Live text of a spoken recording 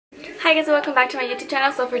Hi guys, and welcome back to my YouTube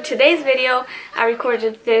channel. So for today's video, I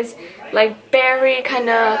recorded this like berry kind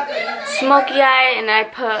of smoky eye, and I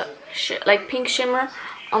put like pink shimmer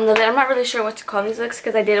on the lid. I'm not really sure what to call these looks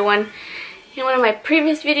because I did one in one of my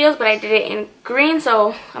previous videos, but I did it in green.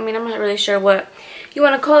 So I mean, I'm not really sure what you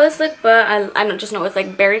want to call this look, but I don't just know it's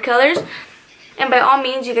like berry colors. And by all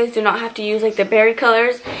means, you guys do not have to use like the berry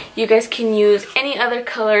colors. You guys can use any other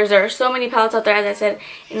colors. There are so many palettes out there, as I said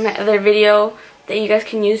in my other video, that you guys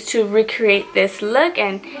can use to recreate this look,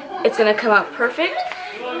 and it's gonna come out perfect.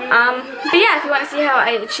 But yeah, if you want to see how I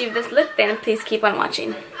achieve this look, then please keep on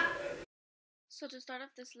watching. So to start off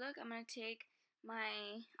this look, I'm gonna take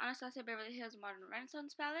my Anastasia Beverly Hills Modern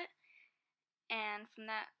Renaissance palette, and from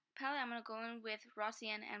that palette, I'm gonna go in with Raw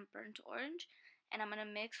Cyan and Burnt Orange, and I'm gonna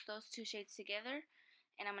mix those two shades together,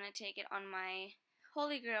 and I'm gonna take it on my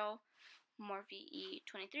Holy Grail Morphe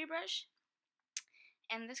E23 brush.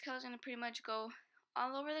 And this color is going to pretty much go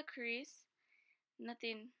all over the crease.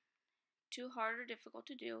 Nothing too hard or difficult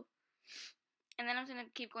to do. And then I'm going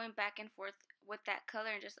to keep going back and forth with that color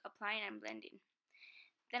and just applying and blending.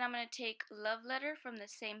 Then I'm going to take Love Letter from the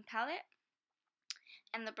same palette.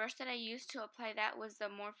 And the brush that I used to apply that was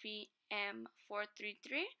the Morphe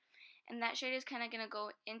M433. And that shade is kind of going to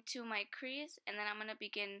go into my crease. And then I'm going to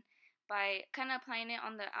begin by kind of applying it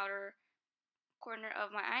on the outer corner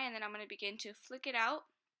of my eye, and then I'm going to begin to flick it out.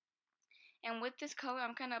 And with this color,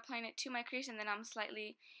 I'm kind of applying it to my crease, and then I'm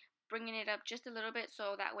slightly bringing it up just a little bit,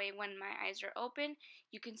 so that way when my eyes are open,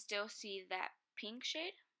 you can still see that pink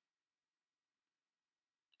shade.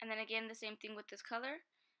 And then again, the same thing with this color.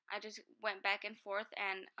 I just went back and forth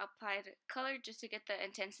and applied color just to get the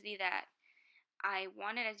intensity that I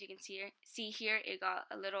wanted. As you can see here, it got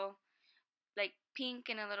a little like pink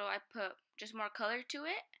and a little, I put just more color to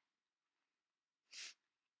it.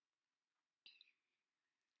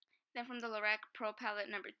 Then from the Lorac Pro Palette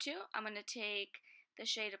number 2, I'm going to take the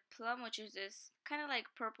shade of Plum, which is this kind of like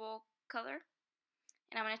purple color.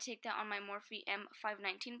 And I'm going to take that on my Morphe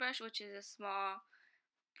M519 brush, which is a small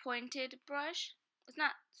pointed brush. It's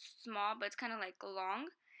not small, but it's kind of like long.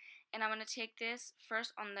 And I'm going to take this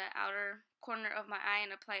first on the outer corner of my eye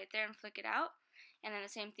and apply it there and flick it out. And then the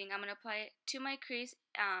same thing, I'm going to apply it to my crease.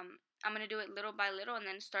 I'm going to do it little by little and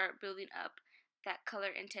then start building up that color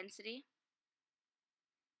intensity.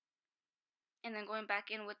 And then going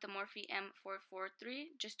back in with the Morphe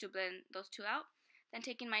M443 just to blend those two out. Then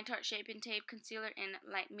taking my Tarte Shape and Tape Concealer in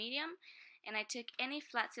light medium, and I took any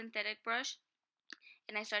flat synthetic brush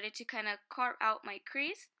and I started to kind of carve out my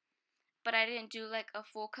crease, but I didn't do like a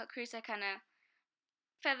full cut crease. I kind of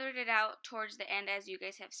feathered it out towards the end, as you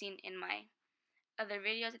guys have seen in my other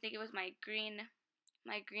videos. I think it was my green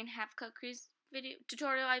half cut crease video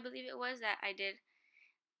tutorial, I believe it was, that I did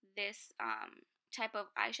this type of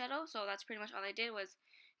eyeshadow. So that's pretty much all I did, was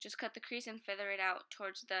just cut the crease and feather it out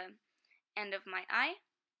towards the end of my eye.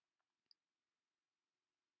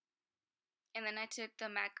 And then I took the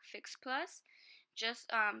MAC Fix Plus,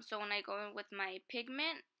 just so when I go in with my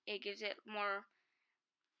pigment, it gives it more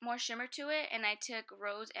shimmer to it. And I took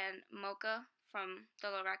Rose and Mocha from the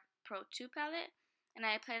Lorac Pro 2 palette, and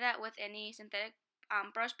I applied that with any synthetic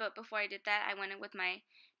brush. But before I did that, I went in with my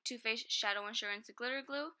Too Faced Shadow Insurance Glitter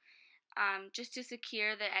Glue, just to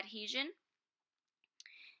secure the adhesion.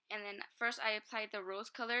 And then first I applied the rose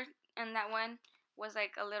color, and that one was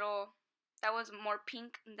like a little, that was more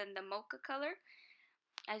pink than the mocha color.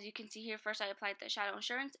 As you can see here, first I applied the Shadow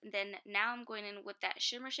Insurance, and then now I'm going in with that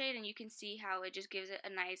shimmer shade, and you can see how it just gives it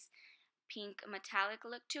a nice pink metallic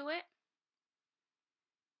look to it.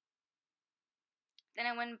 Then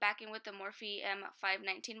I went back in with the Morphe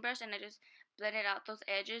M519 brush, and I just blended out those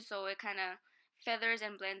edges so it kind of feathers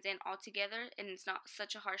and blends in all together, and it's not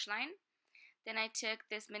such a harsh line. Then I took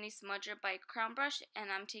this mini smudger by Crown Brush,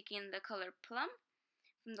 and I'm taking the color Plum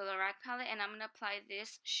from the Lorac palette, and I'm going to apply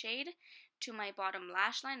this shade to my bottom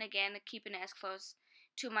lash line, again keeping it as close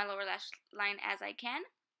to my lower lash line as I can.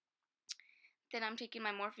 Then I'm taking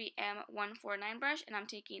my Morphe M149 brush, and I'm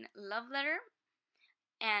taking Love Letter,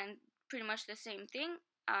 and pretty much the same thing,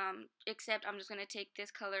 except I'm just going to take this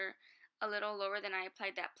color a little lower than I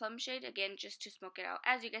applied that plum shade, again just to smoke it out,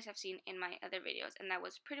 as you guys have seen in my other videos. And that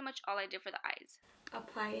was pretty much all I did for the eyes.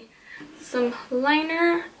 Apply some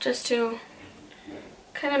liner just to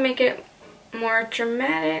kind of make it more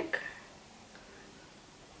dramatic,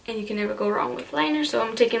 and you can never go wrong with liner. So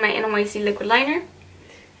I'm taking my NYC Liquid Liner,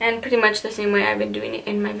 and pretty much the same way I've been doing it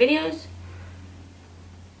in my videos.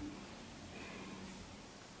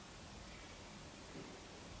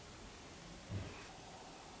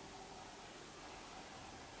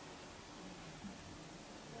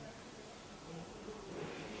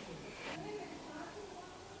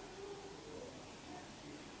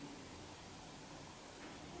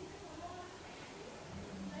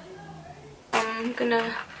 I'm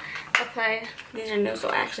gonna apply, these are new so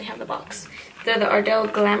I actually have the box. They're the Ardell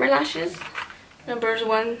Glamour Lashes. Numbers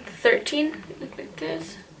 113, look like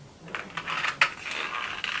this.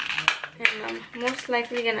 And I'm most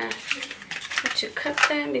likely gonna have to cut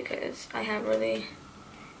them because I have really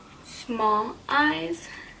small eyes.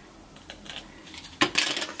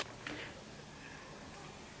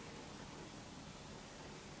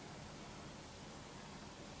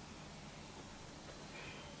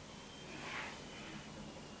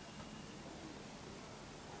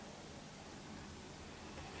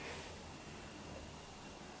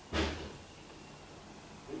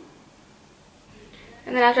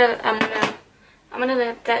 And then after that, I'm gonna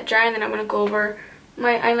let that dry, and then I'm gonna go over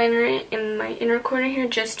my eyeliner in my inner corner here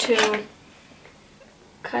just to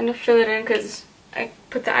kind of fill it in, because I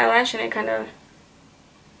put the eyelash and it kind of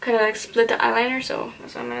like split the eyeliner, so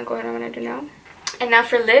that's what I'm gonna go ahead and I'm gonna do now. And now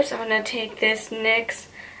for lips, I'm gonna take this NYX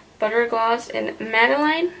Butter Gloss in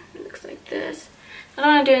Madeline. It looks like this. I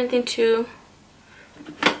don't want to do anything too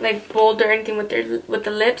like bold or anything with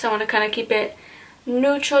the lips. I want to kind of keep it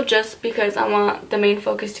neutral just because I want the main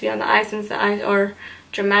focus to be on the eyes, since the eyes are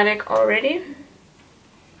dramatic already.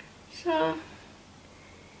 So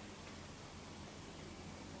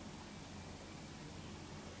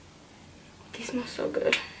these smell so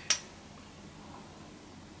good.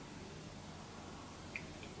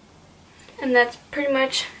 And that's pretty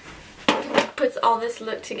much puts all this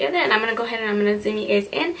look together, and I'm gonna go ahead and I'm gonna zoom you guys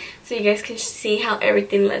in so you guys can see how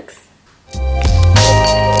everything looks.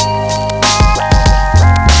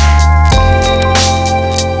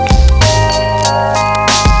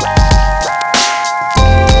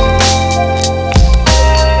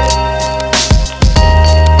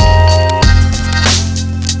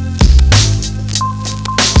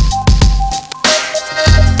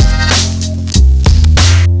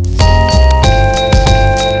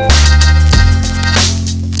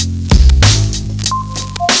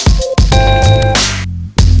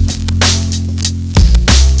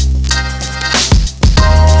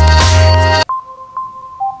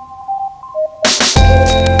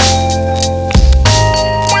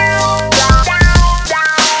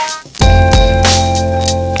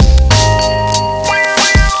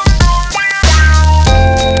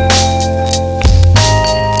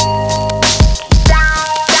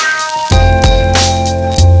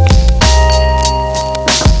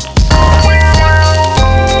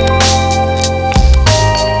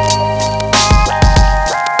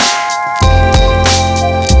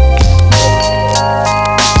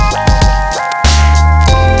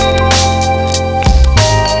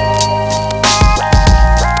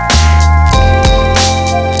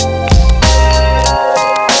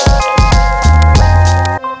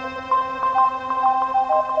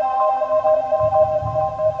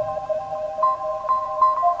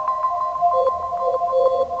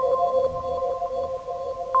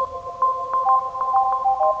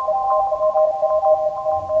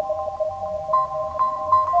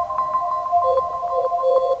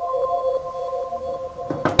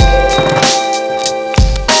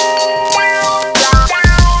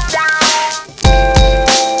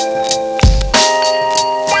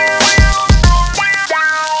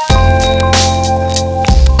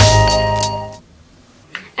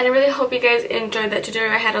 Hope you guys enjoyed that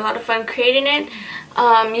tutorial. I had a lot of fun creating it.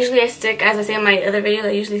 Usually I stick, as I say in my other videos,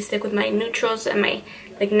 I usually stick with my neutrals and my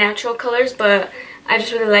like natural colors, but I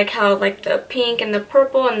just really like how like the pink and the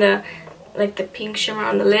purple and the like the pink shimmer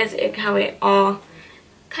on the lids, how it all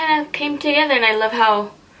kind of came together. And I love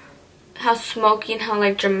how smoky and how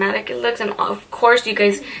like dramatic it looks. And of course you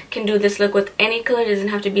guys can do this look with any color. It doesn't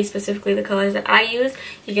have to be specifically the colors that I use.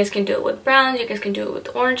 You guys can do it with browns, you guys can do it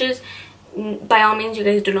with oranges. By all means, you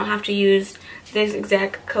guys do not have to use this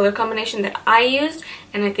exact color combination that I used,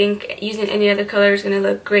 and I think using any other color is going to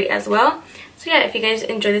look great as well. So yeah, if you guys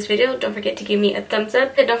enjoyed this video, don't forget to give me a thumbs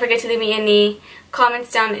up. Don't forget to leave me any comments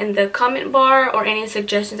down in the comment bar or any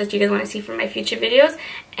suggestions that you guys want to see for my future videos.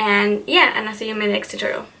 And yeah, and I'll see you in my next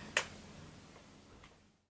tutorial.